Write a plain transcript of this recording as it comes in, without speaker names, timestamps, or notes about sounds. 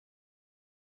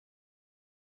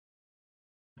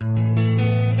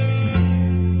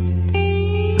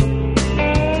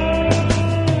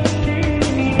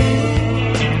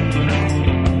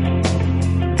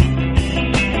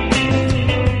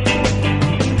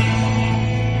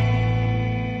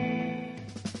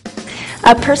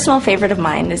A personal favorite of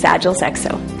mine is Agel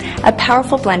EXO, a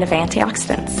powerful blend of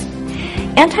antioxidants.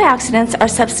 Antioxidants are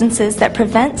substances that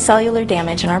prevent cellular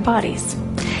damage in our bodies.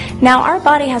 Now, our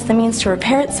body has the means to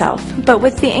repair itself, but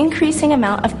with the increasing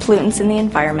amount of pollutants in the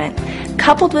environment,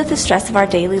 coupled with the stress of our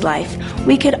daily life,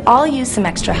 we could all use some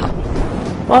extra help.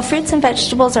 While fruits and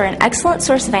vegetables are an excellent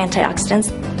source of antioxidants,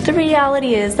 the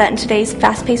reality is that in today's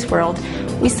fast-paced world,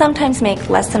 we sometimes make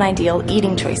less than ideal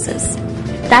eating choices.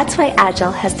 That's why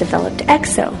Agel has developed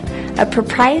EXO, a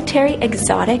proprietary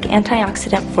exotic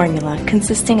antioxidant formula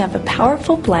consisting of a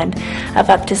powerful blend of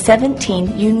up to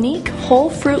 17 unique whole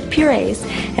fruit purees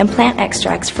and plant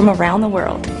extracts from around the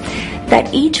world,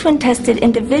 that each when tested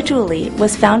individually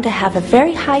was found to have a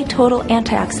very high total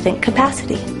antioxidant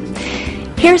capacity.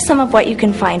 Here's some of what you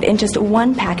can find in just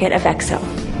one packet of EXO.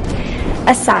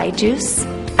 Acai juice,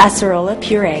 acerola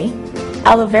puree,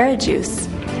 aloe vera juice,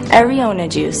 areona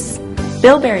juice,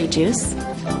 bilberry juice,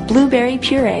 blueberry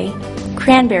puree,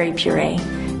 cranberry puree,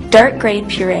 dark grade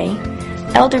puree,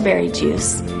 elderberry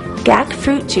juice, gac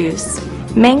fruit juice,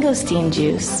 mangosteen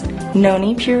juice,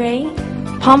 noni puree,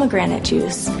 pomegranate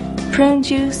juice, prune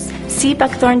juice, sea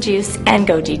buckthorn juice, and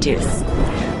goji juice.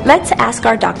 Let's ask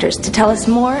our doctors to tell us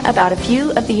more about a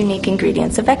few of the unique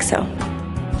ingredients of EXO.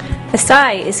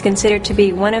 Acai is considered to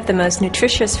be one of the most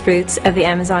nutritious fruits of the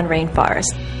Amazon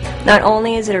rainforest. Not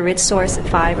only is it a rich source of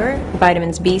fiber,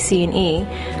 vitamins B, C, and E,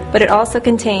 but it also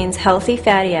contains healthy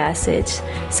fatty acids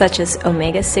such as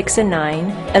omega-6 and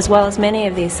 9, as well as many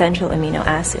of the essential amino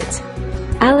acids.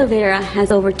 Aloe vera has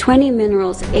over 20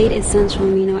 minerals, 8 essential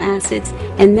amino acids,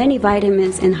 and many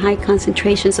vitamins and high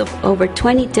concentrations of over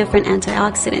 20 different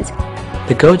antioxidants.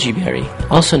 The goji berry,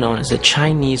 also known as the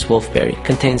Chinese wolfberry,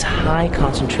 contains high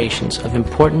concentrations of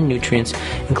important nutrients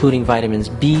including vitamins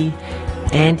B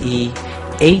and E,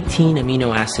 18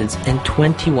 amino acids, and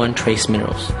 21 trace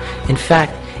minerals. In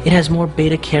fact, it has more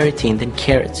beta-carotene than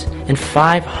carrots and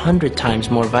 500 times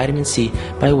more vitamin C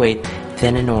by weight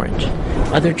than an orange.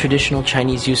 Other traditional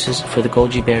Chinese uses for the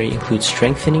goji berry include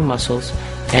strengthening muscles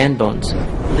and bones,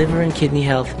 liver and kidney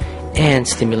health, and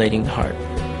stimulating the heart.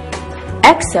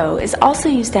 EXO is also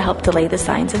used to help delay the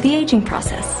signs of the aging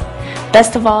process.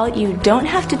 Best of all, you don't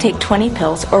have to take 20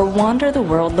 pills or wander the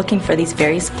world looking for these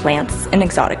various plants and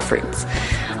exotic fruits.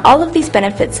 All of these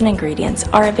benefits and ingredients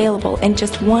are available in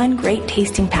just one great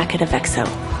tasting packet of EXO.